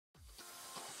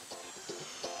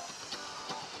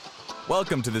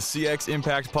Welcome to the CX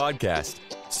Impact Podcast.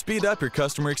 Speed up your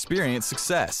customer experience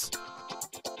success.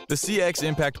 The CX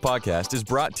Impact Podcast is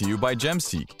brought to you by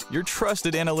GemSeek, your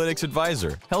trusted analytics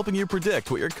advisor, helping you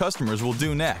predict what your customers will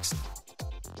do next.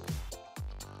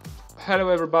 Hello,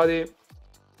 everybody.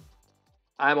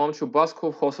 I'm Omchu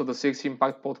Baskov, host of the CX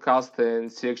Impact Podcast and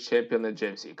CX champion at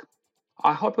GemSeek.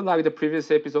 I hope you liked the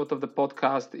previous episode of the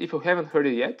podcast. If you haven't heard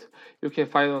it yet, you can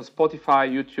find it on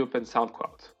Spotify, YouTube, and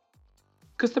SoundCloud.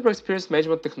 Customer experience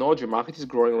management technology market is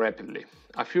growing rapidly.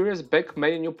 A few years back,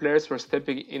 many new players were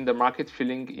stepping in the market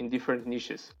filling in different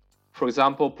niches. For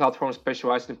example, platforms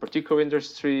specialized in particular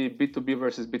industry, B2B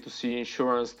versus B2C,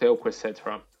 insurance, telco,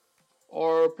 etc.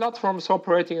 Or platforms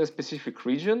operating in a specific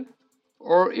region,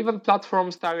 or even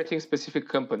platforms targeting specific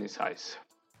company size.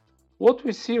 What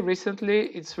we see recently,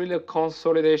 it's really a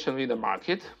consolidation in the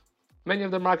market. Many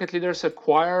of the market leaders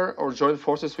acquire or join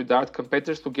forces with direct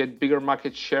competitors to get bigger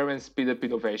market share and speed up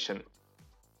innovation.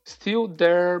 Still,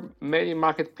 there are many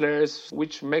market players,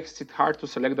 which makes it hard to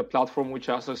select the platform which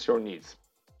answers your needs.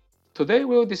 Today,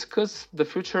 we'll discuss the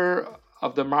future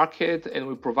of the market and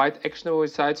we'll provide actionable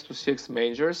insights to CX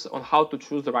managers on how to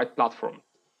choose the right platform,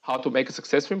 how to make a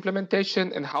successful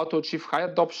implementation, and how to achieve high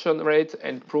adoption rate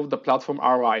and prove the platform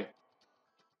ROI.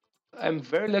 I'm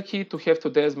very lucky to have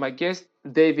today as my guest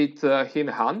David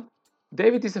Heneghan.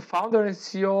 David is a founder and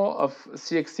CEO of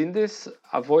CX Indies,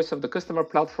 a voice of the customer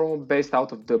platform based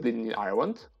out of Dublin in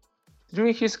Ireland.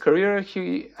 During his career,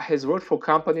 he has worked for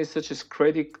companies such as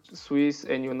Credit Suisse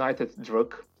and United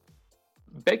Drug.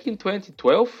 Back in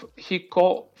 2012, he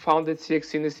co-founded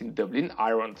CX Indies in Dublin,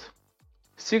 Ireland.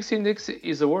 CX Indies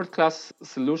is a world-class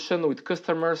solution with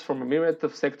customers from a myriad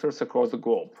of sectors across the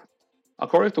globe.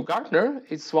 According to Gartner,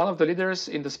 it's one of the leaders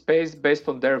in the space based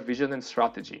on their vision and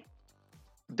strategy.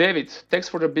 David, thanks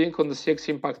for being on the CX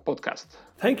Impact podcast.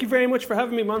 Thank you very much for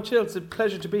having me, Monchil. It's a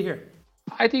pleasure to be here.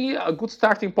 I think a good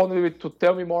starting point would be to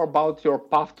tell me more about your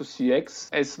path to CX,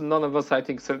 as none of us, I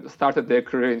think, started their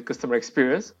career in customer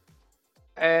experience,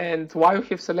 and why you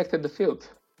have selected the field.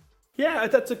 Yeah,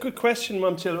 that's a good question,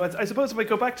 Monchil. I suppose if I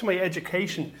go back to my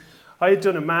education, I had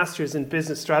done a master's in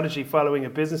business strategy following a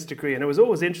business degree, and I was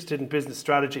always interested in business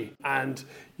strategy and,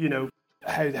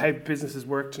 how businesses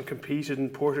worked and competed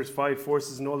and Porter's 5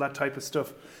 forces and all that type of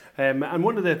stuff. And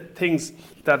one of the things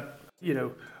that,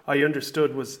 I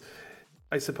understood was,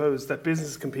 I suppose, that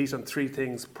businesses compete on 3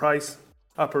 things: price,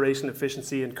 operational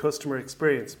efficiency, and customer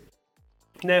experience.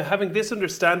 Now, having this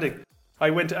understanding, I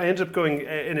ended up going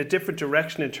in a different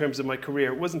direction in terms of my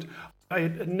career. I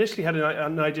initially had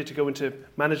an idea to go into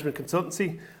management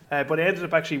consultancy, but I ended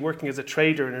up actually working as a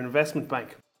trader in an investment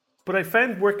bank. But I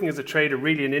found working as a trader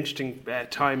really an interesting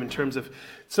time in terms of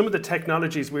some of the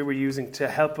technologies we were using to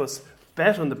help us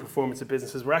bet on the performance of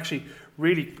businesses were actually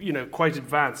really, quite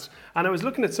advanced. And I was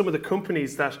looking at some of the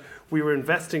companies that we were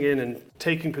investing in and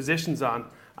taking positions on.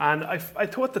 And I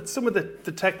thought that some of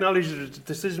the technology, the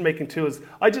decision-making tools,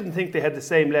 I didn't think they had the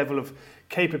same level of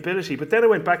capability. But then I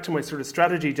went back to my sort of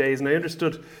strategy days and I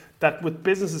understood that with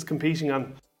businesses competing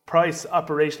on price,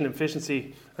 operational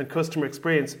efficiency, and customer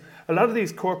experience, a lot of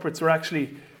these corporates were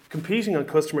actually competing on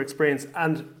customer experience.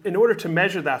 And in order to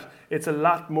measure that, it's a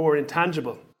lot more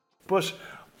intangible. But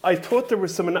I thought there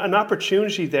was an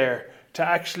opportunity there to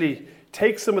actually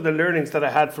take some of the learnings that I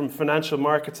had from financial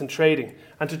markets and trading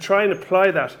and to try and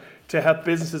apply that to help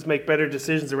businesses make better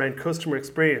decisions around customer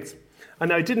experience.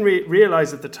 And I didn't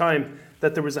realize at the time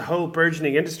that there was a whole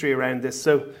burgeoning industry around this.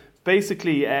 So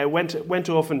basically went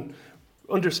off and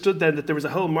understood then that there was a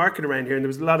whole market around here and there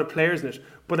was a lot of players in it,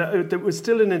 but it was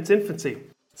still in its infancy.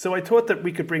 So I thought that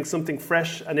we could bring something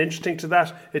fresh and interesting to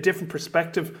that, a different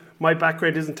perspective. My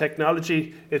background isn't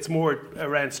technology, it's more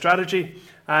around strategy.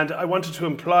 And I wanted to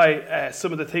apply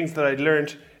some of the things that I'd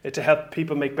learned to help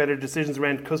people make better decisions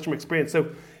around customer experience.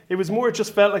 So it was more, it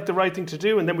just felt like the right thing to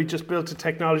do. And then we just built a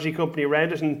technology company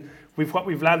around it. And what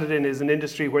we've landed in is an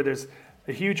industry where there's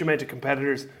a huge amount of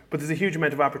competitors, but there's a huge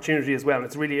amount of opportunity as well. And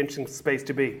it's a really interesting space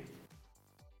to be.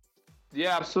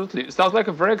 Yeah, absolutely. It sounds like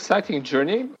a very exciting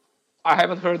journey. I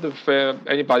haven't heard of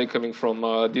anybody coming from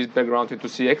this background into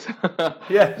CX.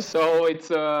 Yeah. So it's,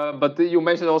 but you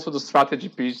mentioned also the strategy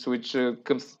piece, which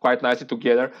comes quite nicely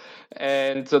together,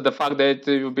 and the fact that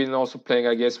you've been also playing,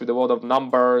 I guess, with a lot of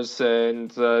numbers,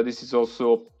 and this is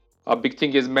also a big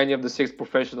thing. As many of the CX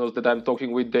professionals that I'm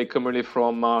talking with, they come really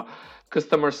from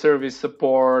customer service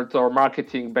support or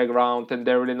marketing background, and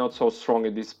they're really not so strong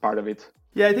in this part of it.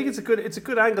 Yeah, I think it's a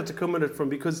good angle to come at it from,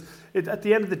 because at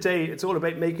the end of the day, it's all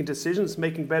about making decisions,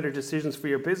 making better decisions for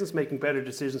your business, making better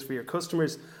decisions for your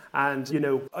customers. And,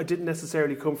 I didn't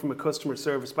necessarily come from a customer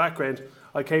service background.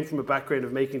 I came from a background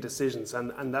of making decisions,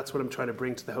 and that's what I'm trying to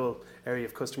bring to the whole area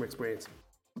of customer experience.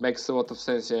 Makes a lot of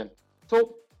sense, yeah.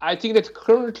 So I think that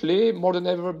currently, more than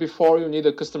ever before, you need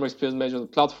a customer experience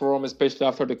management platform, especially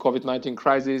after the COVID-19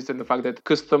 crisis and the fact that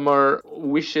customer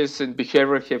wishes and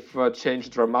behavior have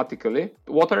changed dramatically.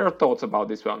 What are your thoughts about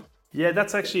this one? Yeah,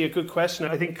 that's actually a good question.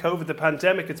 I think COVID, the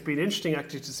pandemic, it's been interesting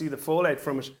actually to see the fallout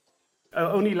from it.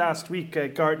 Only last week,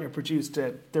 Gartner produced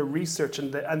their research,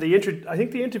 and I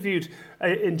think they interviewed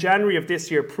in January of this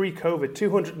year, pre-COVID,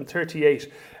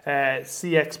 238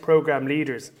 CX program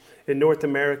leaders in North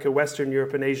America, Western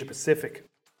Europe, and Asia Pacific.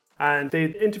 And they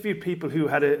interviewed people who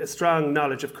had a strong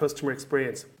knowledge of customer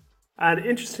experience. And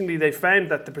interestingly, they found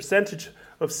that the percentage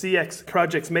of CX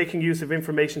projects making use of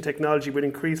information technology would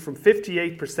increase from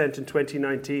 58% in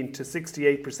 2019 to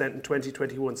 68% in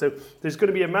 2021. So there's going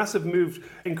to be a massive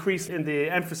increase in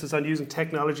the emphasis on using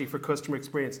technology for customer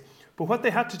experience. But what they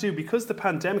had to do, because the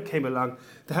pandemic came along,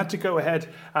 they had to go ahead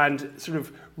and sort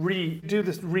of redo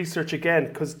this research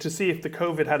again to see if the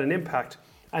COVID had an impact.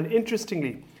 And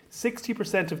interestingly,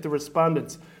 60% of the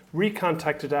respondents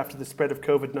recontacted after the spread of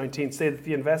COVID-19 say that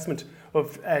the investment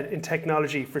in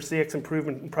technology for CX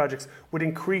improvement projects would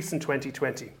increase in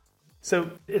 2020.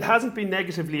 So it hasn't been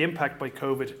negatively impacted by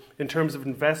COVID in terms of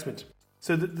investment.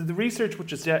 So the research would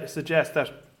suggest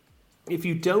that if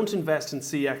you don't invest in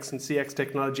CX and CX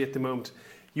technology at the moment,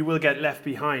 you will get left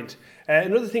behind.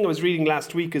 Another thing I was reading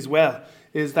last week as well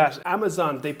is that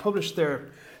Amazon, they published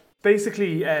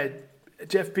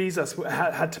Jeff Bezos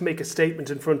had to make a statement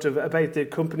about the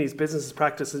company's business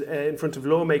practices in front of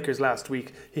lawmakers last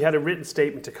week. He had a written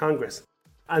statement to Congress.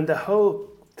 And the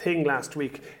whole thing last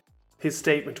week, his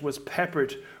statement was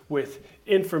peppered with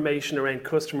information around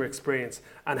customer experience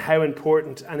and how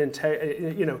important and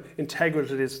integral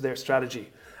it is to their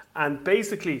strategy. And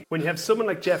basically, when you have someone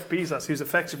like Jeff Bezos, who's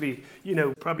effectively,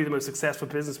 probably the most successful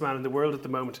businessman in the world at the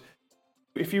moment,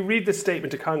 if you read this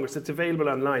statement to Congress, it's available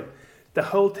online. The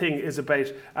whole thing is about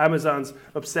Amazon's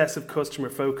obsessive customer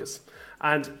focus.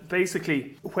 And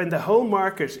basically, when the whole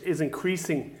market is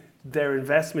increasing their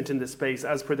investment in this space,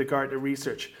 as per the Gartner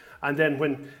research, and then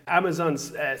when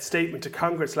Amazon's statement to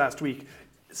Congress last week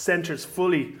centers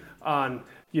fully on,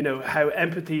 how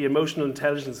empathy, emotional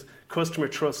intelligence, customer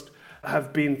trust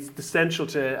have been essential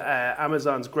to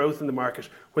Amazon's growth in the market.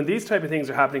 When these type of things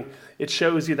are happening, it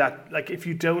shows you that, if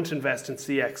you don't invest in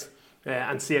CX,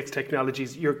 and CX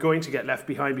technologies, you're going to get left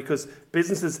behind, because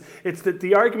businesses,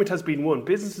 the argument has been won.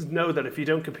 Businesses know that if you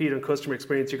don't compete on customer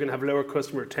experience, you're going to have lower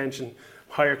customer retention,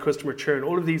 higher customer churn,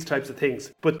 all of these types of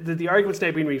things. But the argument's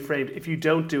now been reframed. If you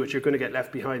don't do it, you're going to get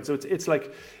left behind. So it's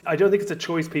like, I don't think it's a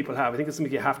choice people have. I think it's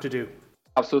something you have to do.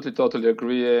 Absolutely, totally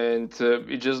agree. And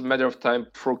it's just a matter of time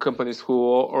for companies who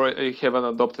already have an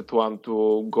adopted one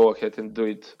to go ahead and do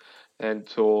it, and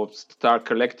to start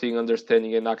collecting,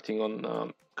 understanding, and acting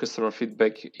on customer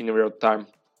feedback in real time.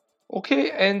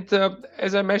 Okay, and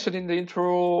as I mentioned in the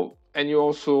intro, and you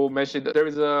also mentioned that there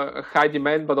is a high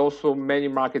demand, but also many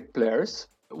market players.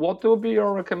 What will be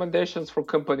your recommendations for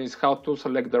companies how to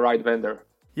select the right vendor?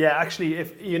 Yeah, actually,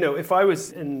 if I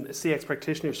was in CX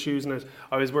practitioner's shoes and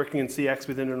I was working in CX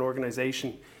within an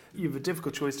organization, you have a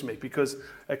difficult choice to make, because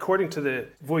according to the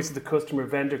Voice of the Customer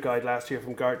vendor guide last year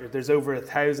from Gartner, there's over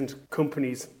 1,000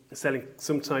 companies selling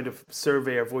some kind of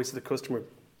survey or Voice of the Customer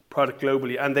product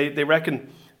globally, and they reckon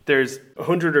there's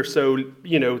 100 or so,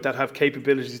 that have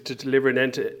capabilities to deliver an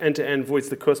end-to-end Voice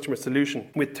of the Customer solution,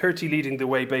 with 30 leading the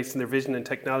way based on their vision and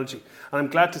technology. And I'm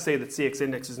glad to say that CX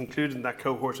Index is included in that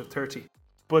cohort of 30.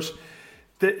 But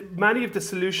many of the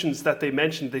solutions that they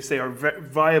mentioned, they say are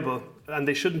viable, and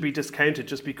they shouldn't be discounted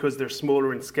just because they're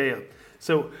smaller in scale.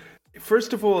 So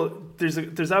first of all, there's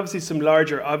obviously some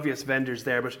larger obvious vendors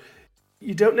there, but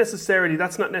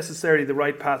that's not necessarily the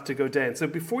right path to go down. So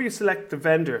before you select the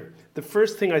vendor, the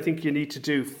first thing I think you need to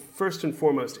do, first and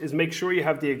foremost, is make sure you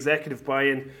have the executive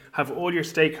buy-in, have all your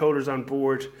stakeholders on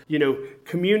board,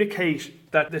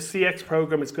 communicate that the CX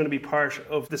program is going to be part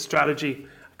of the strategy.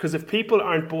 Because if people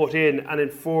aren't bought in and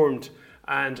informed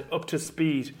and up to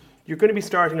speed, you're going to be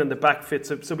starting on the back foot.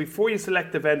 So before you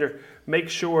select the vendor, make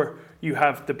sure you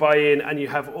have the buy-in and you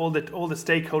have all the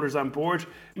stakeholders on board.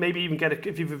 Maybe even if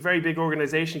you have a very big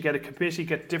organization, get a committee,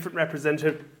 get different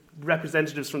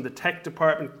representatives from the tech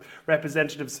department,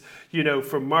 representatives,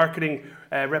 from marketing,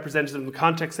 representatives from the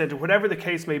contact center, whatever the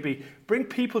case may be. Bring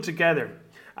people together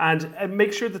And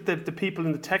make sure that the people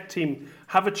in the tech team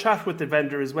have a chat with the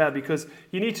vendor as well, because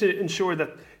you need to ensure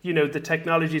that, the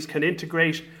technologies can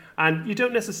integrate. And you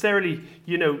don't necessarily,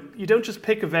 you don't just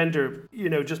pick a vendor,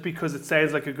 just because it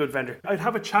sounds like a good vendor. I'd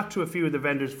have a chat to a few of the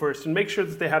vendors first and make sure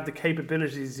that they have the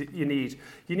capabilities you need.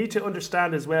 You need to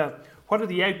understand as well, what are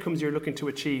the outcomes you're looking to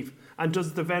achieve? And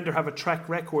does the vendor have a track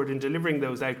record in delivering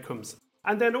those outcomes?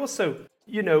 And then also,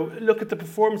 look at the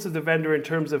performance of the vendor in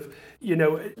terms of,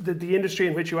 the industry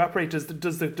in which you operate. Does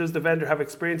the vendor have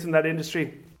experience in that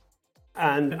industry?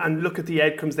 And look at the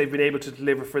outcomes they've been able to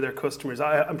deliver for their customers.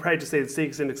 I'm proud to say that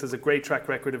CX Index has a great track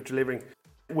record of delivering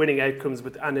winning outcomes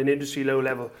and an industry low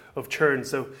level of churn.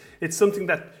 So it's something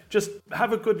that just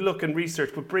have a good look and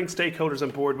research, but bring stakeholders on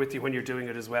board with you when you're doing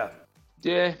it as well.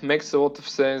 Yeah, makes a lot of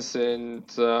sense. And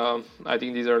I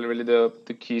think these are really the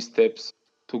key steps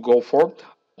to go for.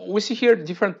 We see here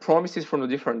different promises from the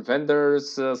different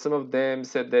vendors. Some of them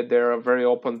said that they are very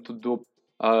open to do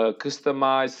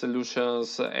customized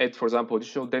solutions, add, for example,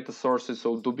 additional data sources,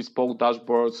 so do bespoke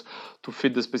dashboards to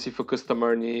fit the specific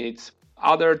customer needs.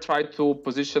 Others try to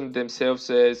position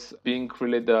themselves as being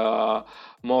really the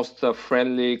most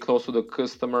friendly, close to the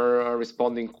customer,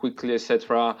 responding quickly,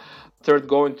 etc. Third,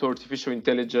 go into artificial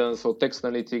intelligence or text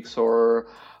analytics,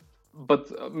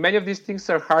 but many of these things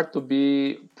are hard to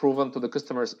be proven to the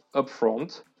customers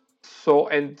upfront. So,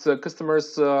 and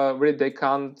customers really, they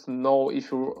can't know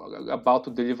if you're about to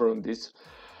deliver on this.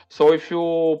 So if you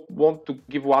want to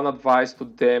give one advice to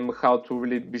them how to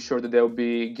really be sure that they'll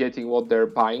be getting what they're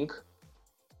buying,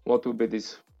 what would be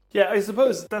this? Yeah, I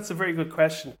suppose that's a very good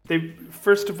question.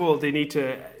 First of all, they need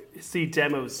to see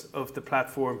demos of the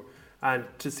platform and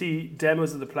to see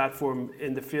demos of the platform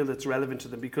in the field that's relevant to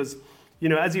them, because,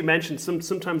 as you mentioned,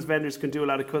 sometimes vendors can do a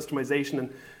lot of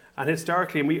customization, and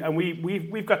historically,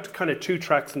 we've got kind of two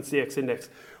tracks in CX Index.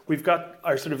 We've got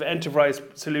our sort of enterprise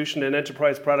solution and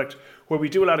enterprise product where we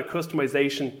do a lot of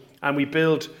customization and we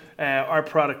build our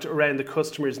product around the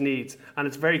customer's needs, and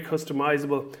it's very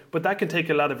customizable, but that can take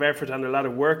a lot of effort and a lot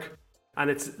of work, and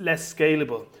it's less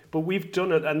scalable. But we've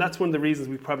done it, and that's one of the reasons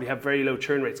we probably have very low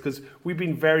churn rates, because we've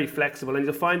been very flexible, and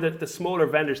you'll find that the smaller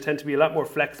vendors tend to be a lot more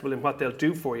flexible in what they'll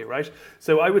do for you, right?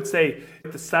 So I would say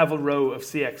the Savile Row of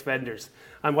CX vendors.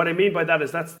 And what I mean by that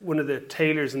is that's one of the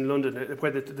tailors in London,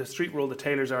 where the street where all the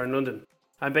tailors are in London.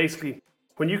 And basically,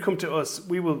 when you come to us,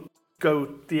 we will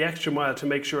go the extra mile to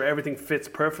make sure everything fits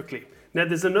perfectly. Now,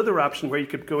 there's another option where you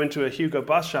could go into a Hugo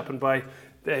Boss shop and buy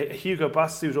a Hugo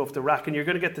Boss suit off the rack, and you're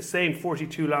going to get the same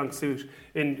 42 long suit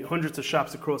in hundreds of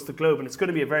shops across the globe, and it's going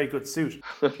to be a very good suit.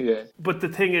 Yeah. But the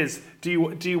thing is, do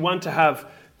you want to have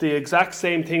the exact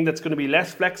same thing that's going to be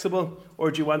less flexible, or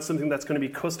do you want something that's going to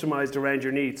be customized around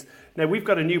your needs? Now, we've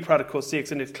got a new product called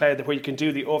CX Index Cloud where you can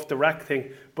do the off the rack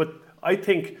thing, but I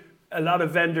think a lot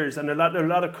of vendors and a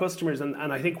lot of customers, and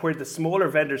I think where the smaller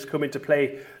vendors come into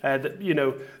play,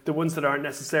 the ones that aren't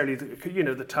necessarily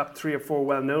the top 3 or 4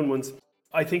 well-known ones,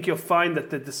 I think you'll find that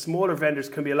the smaller vendors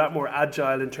can be a lot more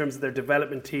agile in terms of their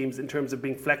development teams, in terms of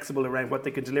being flexible around what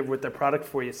they can deliver with their product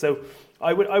for you. So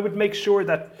I would make sure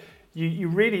that you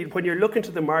really, when you're looking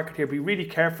to the market here, be really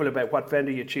careful about what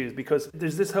vendor you choose, because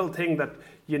there's this whole thing that,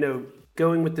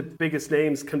 going with the biggest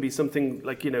names can be something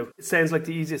like, it sounds like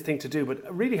the easiest thing to do, but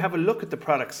really have a look at the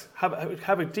products, have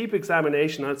a deep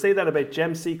examination. I'd say that about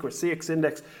GemSeek or CX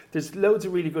Index. There's loads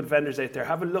of really good vendors out there.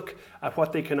 Have a look at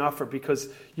what they can offer, because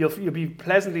you'll be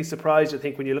pleasantly surprised, I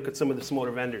think, when you look at some of the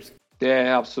smaller vendors.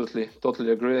 Yeah, absolutely.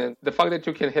 Totally agree. And the fact that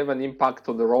you can have an impact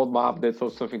on the roadmap, that's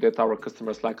also something that our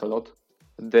customers like a lot,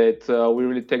 that we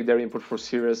really take their input for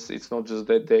serious. It's not just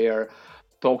that they are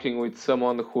talking with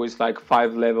someone who is like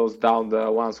 5 levels down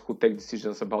the ones who take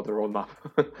decisions about the roadmap.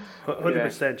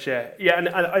 100%, yeah. And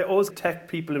I always tech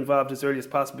people involved as early as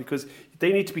possible, because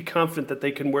they need to be confident that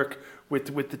they can work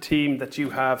with the team that you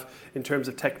have in terms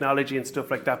of technology and stuff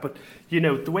like that. But,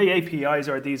 the way APIs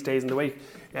are these days, and the way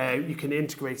you can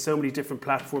integrate so many different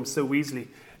platforms so easily,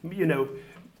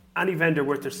 any vendor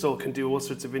worth their salt can do all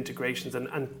sorts of integrations,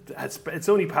 and it's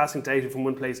only passing data from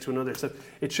one place to another. So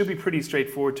it should be pretty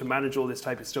straightforward to manage all this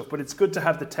type of stuff. But it's good to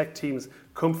have the tech teams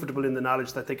comfortable in the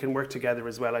knowledge that they can work together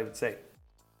as well, I would say.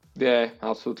 Yeah,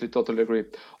 absolutely. Totally agree.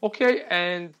 Okay,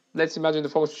 and let's imagine the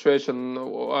following situation.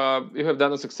 You have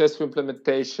done a successful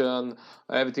implementation,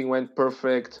 everything went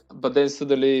perfect, but then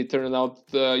suddenly it turned out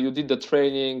you did the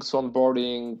trainings,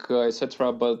 onboarding,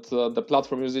 etc., but the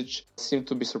platform usage seemed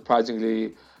to be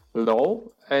surprisingly low,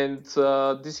 and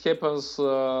this happens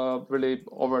really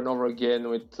over and over again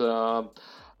with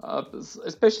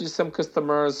especially some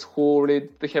customers who really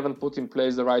haven't put in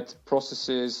place the right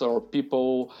processes or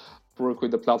people work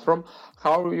with the platform.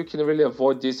 How you can really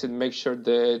avoid this and make sure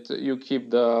that you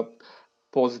keep the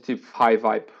positive high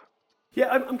vibe? Yeah,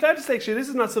 I'm glad to say actually this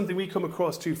is not something we come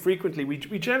across too frequently. We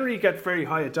generally get very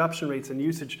high adoption rates and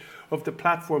usage of the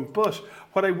platform. But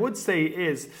what I would say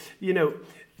is,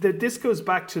 that this goes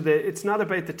back to it's not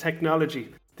about the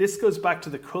technology. This goes back to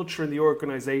the culture in the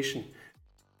organization.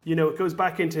 It goes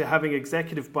back into having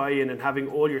executive buy-in and having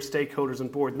all your stakeholders on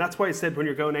board. And that's why I said when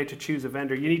you're going out to choose a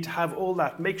vendor, you need to have all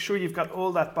that. Make sure you've got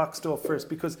all that boxed off first,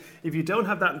 because if you don't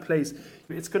have that in place,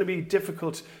 it's going to be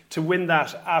difficult to win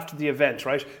that after the event,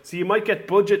 right? So you might get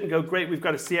budget and go, great, we've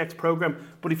got a CX program.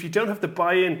 But if you don't have the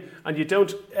buy-in and you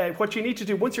don't, what you need to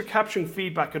do, once you're capturing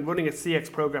feedback and running a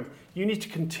CX program, you need to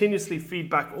continuously feed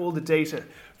back all the data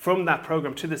from that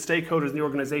program to the stakeholders in the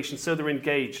organization so they're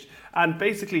engaged. And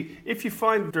basically, if you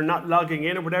find they're not logging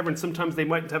in or whatever, and sometimes they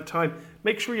mightn't have time,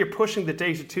 make sure you're pushing the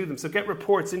data to them. So get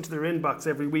reports into their inbox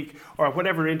every week or at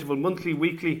whatever interval, monthly,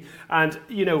 weekly. And,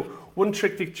 one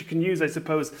trick that you can use, I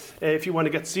suppose, if you want to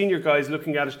get senior guys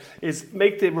looking at it, is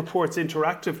make the reports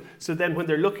interactive. So then when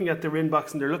they're looking at their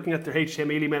inbox and they're looking at their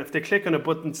HTML email, if they click on a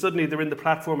button, suddenly they're in the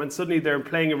platform and suddenly they're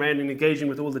playing around and engaging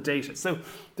with all the data. So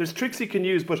there's tricks you can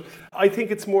use, but I think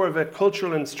it's more of a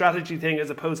cultural and strategy thing as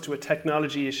opposed to a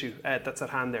technology issue that's at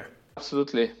hand there.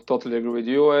 Absolutely, totally agree with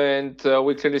you. And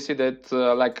we clearly see that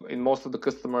like in most of the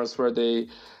customers where they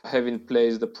have in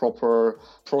place the proper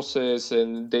process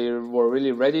and they were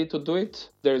really ready to do it,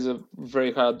 there is a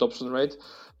very high adoption rate.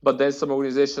 But then some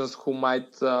organizations who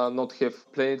might not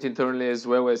have planned it internally as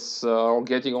well as or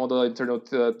getting all the internal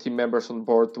team members on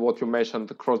board, what you mentioned,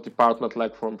 across department,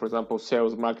 like from, for example,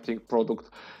 sales, marketing,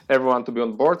 product, everyone to be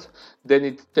on board, then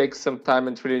it takes some time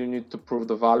and really you need to prove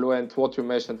the value. And what you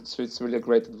mentioned, it's really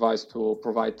great advice to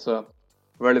provide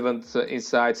relevant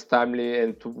insights timely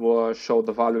and to show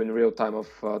the value in real time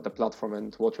of the platform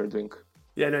and what you're doing.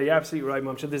 Yeah, no, you're absolutely right,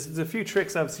 Mom. There's a few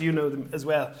tricks, obviously, them as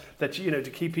well, that,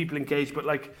 to keep people engaged. But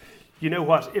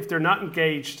what? If they're not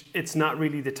engaged, it's not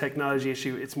really the technology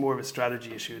issue. It's more of a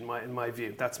strategy issue in my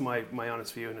view. That's my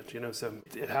honest view on it, So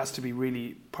it has to be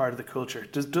really part of the culture.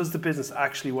 Does the business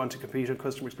actually want to compete on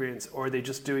customer experience, or are they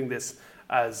just doing this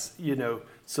as,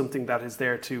 something that is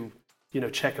there to,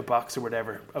 check a box or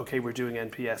whatever? Okay, we're doing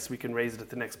NPS. We can raise it at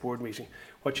the next board meeting.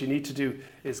 What you need to do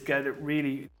is get it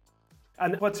really.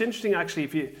 And what's interesting, actually,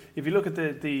 if you look at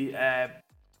the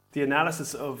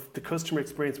analysis of the customer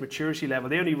experience maturity level,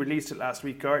 they only released it last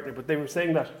week, Gartner, but they were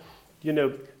saying that,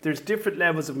 there's different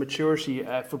levels of maturity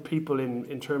for people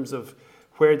in terms of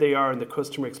where they are in the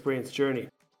customer experience journey.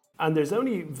 And there's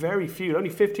only very few,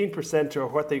 only 15% are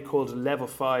what they called level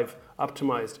 5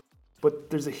 optimized.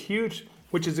 But there's a huge,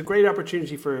 which is a great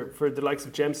opportunity for the likes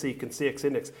of GemSeek and CX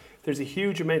Index. There's a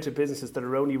huge amount of businesses that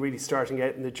are only really starting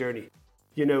out in the journey.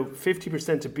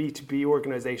 50% of B2B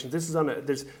organizations. This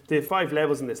is they have 5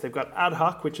 levels in this. They've got ad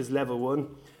hoc, which is level 1.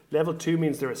 Level 2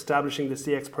 means they're establishing the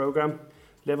CX program.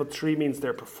 Level 3 means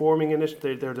they're performing in it.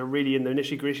 They're really in the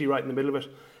nitty gritty right in the middle of it.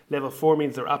 Level 4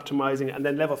 means they're optimizing. And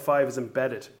then level 5 is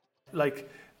embedded.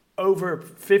 Over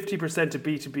 50% of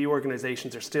B2B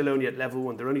organizations are still only at level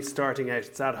 1. They're only starting out.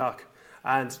 It's ad hoc.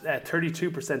 And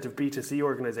 32% of B2C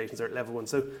organizations are at level 1.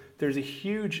 So there's a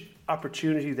huge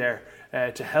opportunity there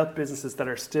to help businesses that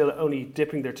are still only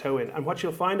dipping their toe in. And what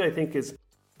you'll find, I think, is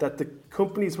that the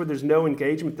companies where there's no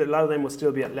engagement, that a lot of them will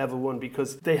still be at level 1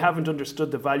 because they haven't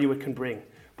understood the value it can bring.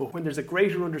 But when there's a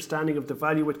greater understanding of the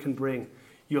value it can bring,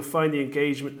 you'll find the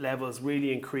engagement levels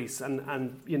really increase. And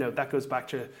that goes back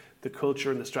to the culture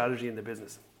and the strategy in the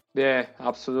business. Yeah,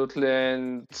 absolutely.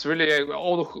 And it's really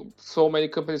so many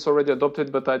companies already adopted,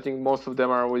 but I think most of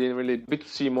them are within really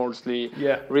B2C mostly,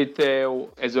 retail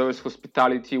as well as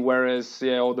hospitality, whereas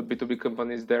all the B2B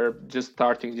companies, they're just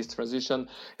starting this transition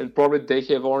and probably they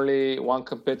have only one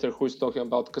competitor who is talking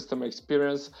about customer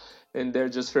experience and they're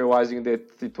just realizing that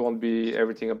it won't be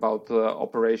everything about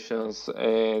operations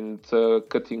and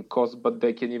cutting costs, but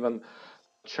they can even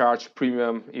charge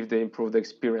premium if they improve the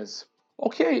experience.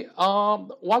 Okay,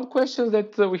 one question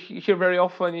that we hear very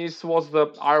often is, what's the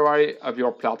ROI of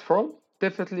your platform?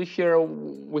 Definitely here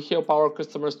we help our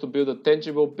customers to build a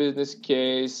tangible business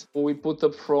case. We put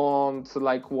up front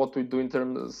like what we do in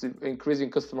terms of increasing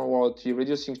customer loyalty,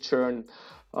 reducing churn,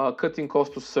 cutting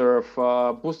cost to serve,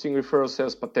 boosting referral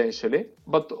sales potentially.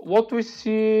 But what we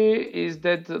see is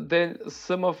that then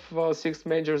some of CX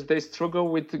managers, they struggle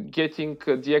with getting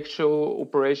the actual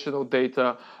operational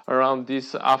data around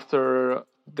this after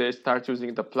they start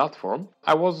using the platform.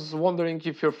 I was wondering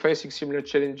if you're facing similar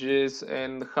challenges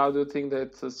and how do you think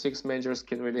that CX managers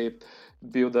can really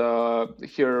build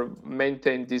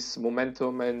maintain this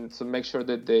momentum and make sure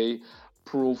that they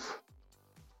prove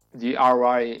the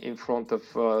ROI in front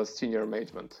of senior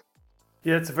management?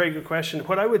 Yeah, it's a very good question.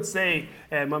 What I would say,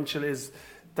 Mamchil, is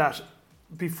that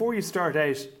before you start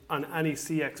out on any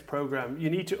CX program, you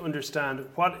need to understand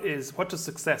what does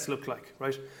success look like,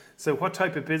 right? So what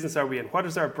type of business are we in? What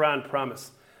is our brand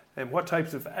promise? And what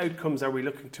types of outcomes are we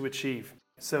looking to achieve?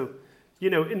 So,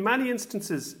 in many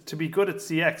instances, to be good at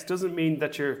CX doesn't mean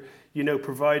that you're,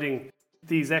 providing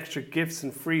these extra gifts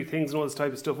and free things and all this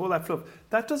type of stuff, all that fluff.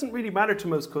 That doesn't really matter to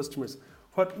most customers.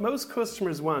 What most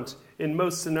customers want in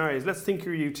most scenarios, let's think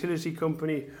you're a utility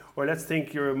company, or let's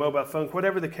think you're a mobile phone,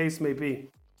 whatever the case may be,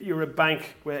 you're a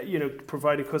bank where,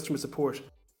 providing customer support.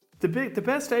 The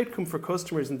best outcome for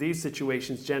customers in these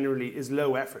situations generally is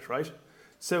low effort, right?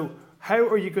 So how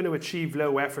are you going to achieve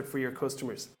low effort for your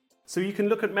customers? So you can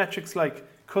look at metrics like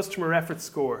customer effort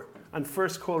score and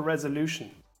first call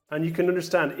resolution. And you can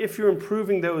understand if you're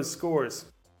improving those scores,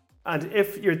 and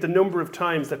if you're the number of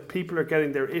times that people are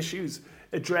getting their issues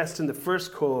addressed in the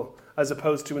first call as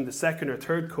opposed to in the second or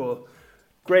third call,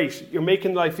 great. You're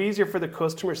making life easier for the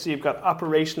customer, so you've got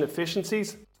operational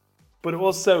efficiencies, but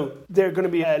also they're going to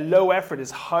be a low effort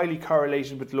is highly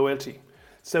correlated with loyalty.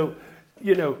 So,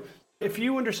 if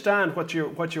you understand what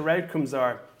your outcomes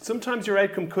are, sometimes your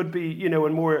outcome could be,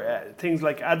 in more things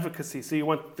like advocacy. So you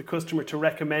want the customer to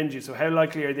recommend you. So how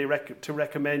likely are they to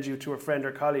recommend you to a friend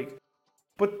or colleague?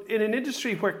 But in an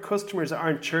industry where customers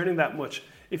aren't churning that much,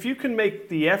 if you can make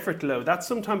the effort low, that's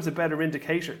sometimes a better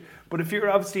indicator. But if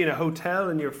you're obviously in a hotel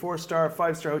and you're a 4-star,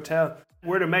 5-star hotel,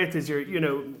 word of mouth is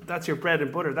that's your bread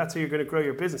and butter. That's how you're going to grow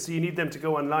your business. So you need them to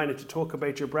go online and to talk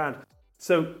about your brand.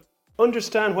 So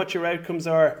understand what your outcomes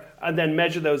are and then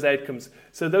measure those outcomes.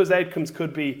 So those outcomes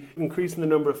could be increasing the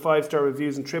number of 5-star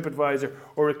reviews in TripAdvisor,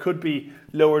 or it could be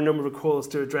lower number of calls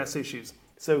to address issues.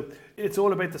 So it's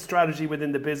all about the strategy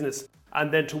within the business,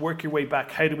 and then to work your way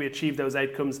back, how do we achieve those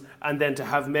outcomes, and then to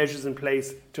have measures in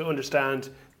place to understand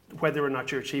whether or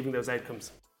not you're achieving those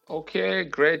outcomes. Okay,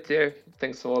 great. Yeah,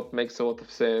 thanks a lot. Makes a lot of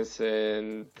sense,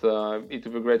 and it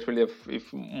would be great really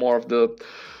if more of the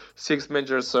CX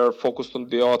managers are focused on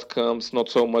the outcomes, not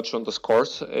so much on the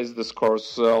scores, as the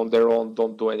scores on their own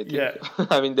don't do anything. Yeah,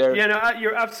 I mean,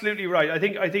 you're absolutely right. I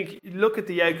think look at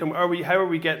the outcome. How are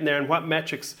we getting there, and what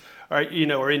metrics are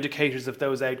indicators of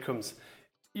those outcomes?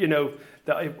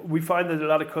 We find that a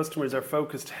lot of customers are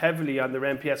focused heavily on their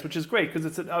NPS, which is great because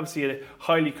it's obviously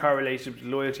highly correlated with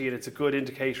loyalty and it's a good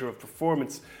indicator of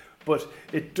performance. But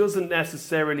it doesn't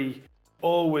necessarily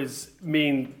always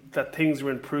mean that things are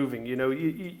improving.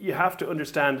 You have to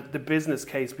understand the business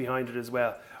case behind it as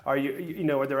well. Are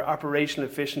there operational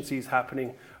efficiencies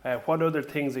happening? What other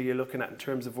things are you looking at in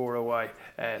terms of ROI?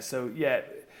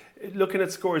 Looking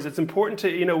at scores, it's important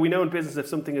to, we know in business if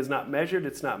something is not measured,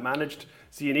 it's not managed.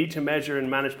 So you need to measure and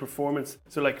manage performance.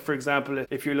 So like, for example,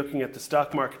 if you're looking at the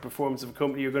stock market performance of a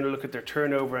company, you're going to look at their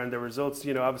turnover and their results,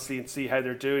 obviously, and see how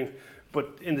they're doing.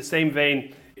 But in the same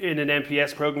vein, in an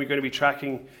NPS program, you're going to be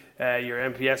tracking your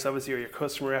NPS, obviously, or your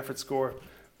customer effort score.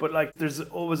 But like, there's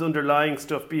always underlying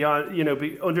stuff beyond,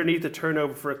 underneath the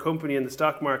turnover for a company in the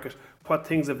stock market, what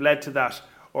things have led to that,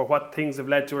 or what things have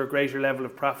led to a greater level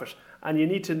of profit. And you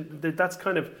need to, that's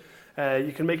kind of,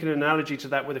 you can make an analogy to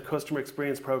that with a customer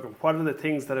experience program. What are the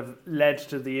things that have led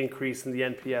to the increase in the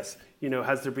NPS?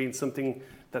 Has there been something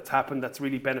that's happened that's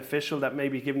really beneficial that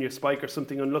maybe given you a spike, or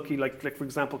something unlucky, like for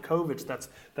example, COVID,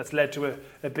 that's led to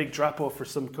a big drop off for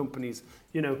some companies?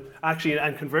 Actually,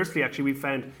 and conversely, we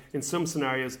found in some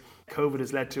scenarios, COVID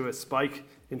has led to a spike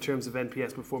in terms of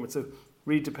NPS performance. So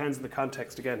really depends on the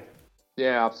context again.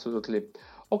 Yeah, absolutely.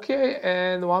 Okay,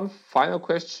 and one final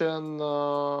question,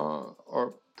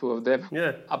 or two of them,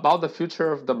 about the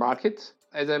future of the market.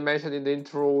 As I mentioned in the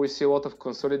intro, we see a lot of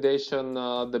consolidation.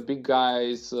 The big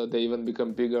guys, they even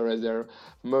become bigger as their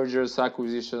mergers,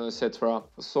 acquisitions, etc.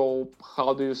 So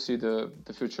how do you see the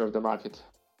future of the market?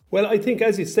 Well, I think,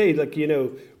 as you say,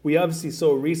 we obviously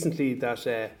saw recently that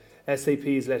SAP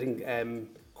is letting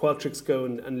Qualtrics go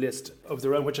and list of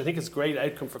their own, which I think is a great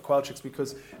outcome for Qualtrics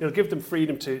because it'll give them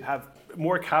freedom to have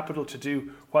more capital to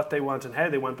do what they want and how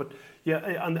they want. But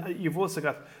and you've also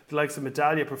got the likes of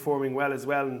Medallia performing well as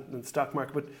well in the stock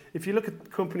market. But if you look at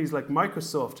companies like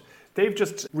Microsoft, they've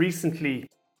just recently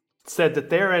said that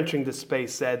they're entering the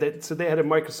space. So they had a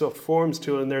Microsoft Forms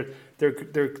tool, and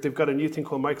they've got a new thing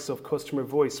called Microsoft Customer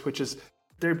Voice, which is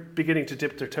they're beginning to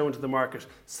dip their toe into the market.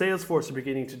 Salesforce are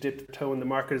beginning to dip their toe in the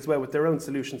market as well with their own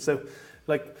solutions. So,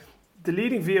 the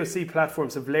leading VOC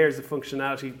platforms have layers of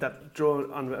functionality that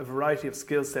draw on a variety of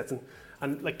skill sets,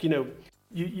 and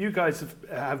You guys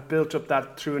have built up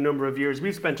that through a number of years.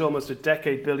 We've spent almost a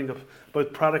decade building up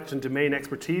both product and domain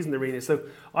expertise in the arena. So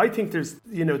I think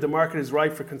the market is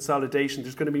ripe for consolidation.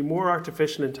 There's going to be more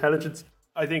artificial intelligence.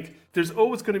 I think there's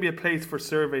always going to be a place for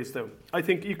surveys, though. I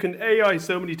think you can AI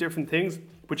so many different things,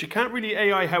 but you can't really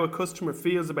AI how a customer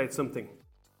feels about something.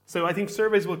 So I think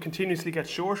surveys will continuously get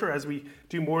shorter as we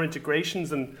do more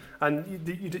integrations, and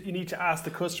you need to ask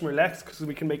the customer less because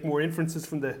we can make more inferences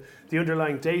from the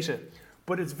underlying data.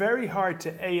 But it's very hard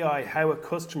to AI how a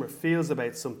customer feels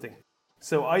about something.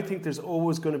 So I think there's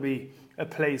always going to be a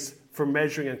place for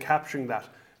measuring and capturing that.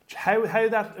 How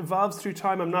that evolves through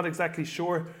time, I'm not exactly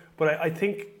sure, but I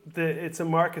think it's a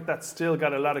market that's still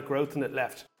got a lot of growth in it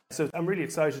left. So I'm really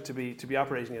excited to be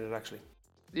operating in it, actually.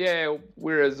 Yeah,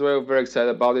 we're as well very excited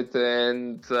about it,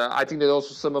 and I think that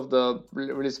also some of the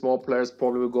really small players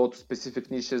probably will go to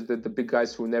specific niches that the big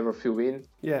guys will never fill in.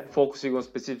 Yeah, focusing on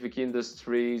specific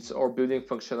industries or building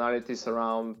functionalities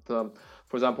around, for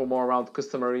example, more around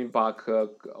customer impact,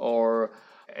 or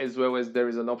as well as there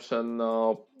is an option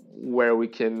where we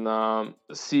can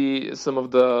see some of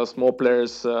the small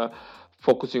players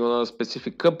focusing on a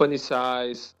specific company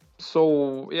size.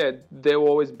 So yeah, they will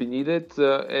always be needed,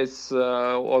 as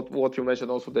what you mentioned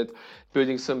also, that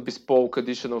building some bespoke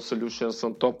additional solutions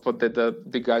on top of that the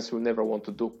big guys will never want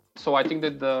to do. So I think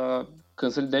that the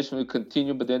consolidation will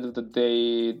continue, but at the end of the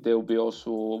day, there will be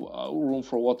also room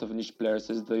for a lot of niche players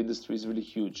as the industry is really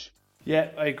huge.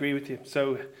 Yeah, I agree with you.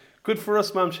 So good for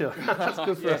us, Mamshil. That's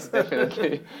good for us.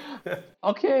 Definitely.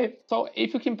 Okay, so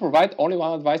if you can provide only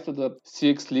one advice to the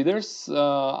CX leaders,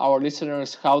 our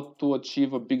listeners, how to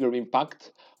achieve a bigger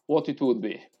impact, what it would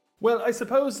be? Well, I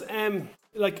suppose, and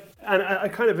I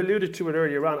kind of alluded to it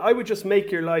earlier on, I would just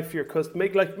make life for your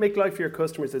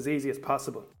customers as easy as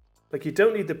possible. Like, you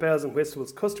don't need the bells and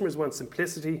whistles. Customers want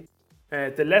simplicity.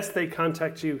 The less they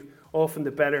contact you, often the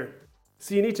better.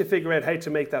 So you need to figure out how to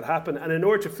make that happen. And in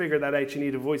order to figure that out, you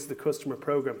need a voice of the customer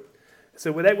program.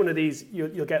 So without one of these,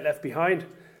 you'll get left behind.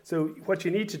 So what you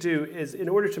need to do is, in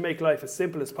order to make life as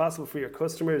simple as possible for your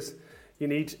customers, you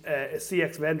need a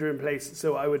CX vendor in place.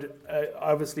 So I would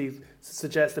obviously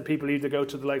suggest that people either go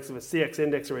to the likes of a CX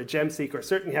Index or a GemSeek, or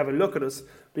certainly have a look at us,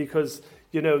 because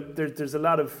there's a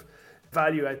lot of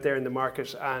value out there in the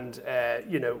market, and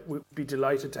we'd be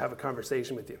delighted to have a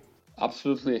conversation with you.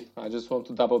 Absolutely. I just want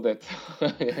to double that.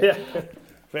 Yeah,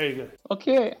 very good.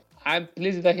 Okay. I'm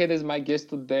pleased that I had as my guest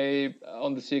today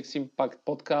on the CX Impact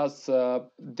podcast,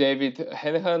 David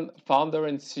Heneghan, founder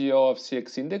and CEO of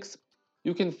CX Index.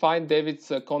 You can find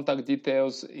David's contact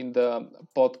details in the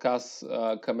podcast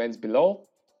comments below.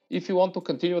 If you want to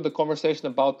continue the conversation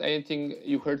about anything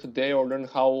you heard today, or learn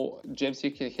how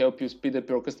GemSeek can help you speed up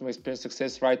your customer experience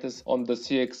success, write us on the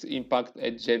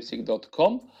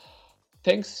cximpact@gemseek.com.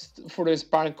 Thanks for the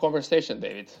inspiring conversation,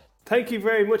 David. Thank you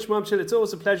very much, Mamshil. It's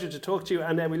always a pleasure to talk to you,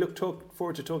 and we look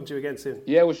forward to talking to you again soon.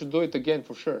 Yeah, we should do it again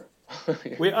for sure.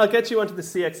 I'll get you onto the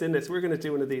CX Index. We're going to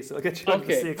do one of these. So I'll get you onto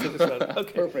the CX Index.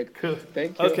 Okay, perfect. Cool.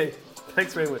 Thank you. Okay,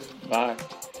 thanks very much. Bye.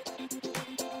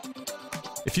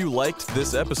 If you liked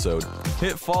this episode,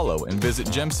 hit follow and visit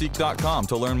gemseek.com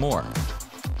to learn more.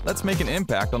 Let's make an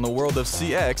impact on the world of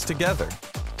CX together.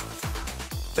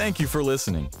 Thank you for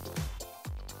listening.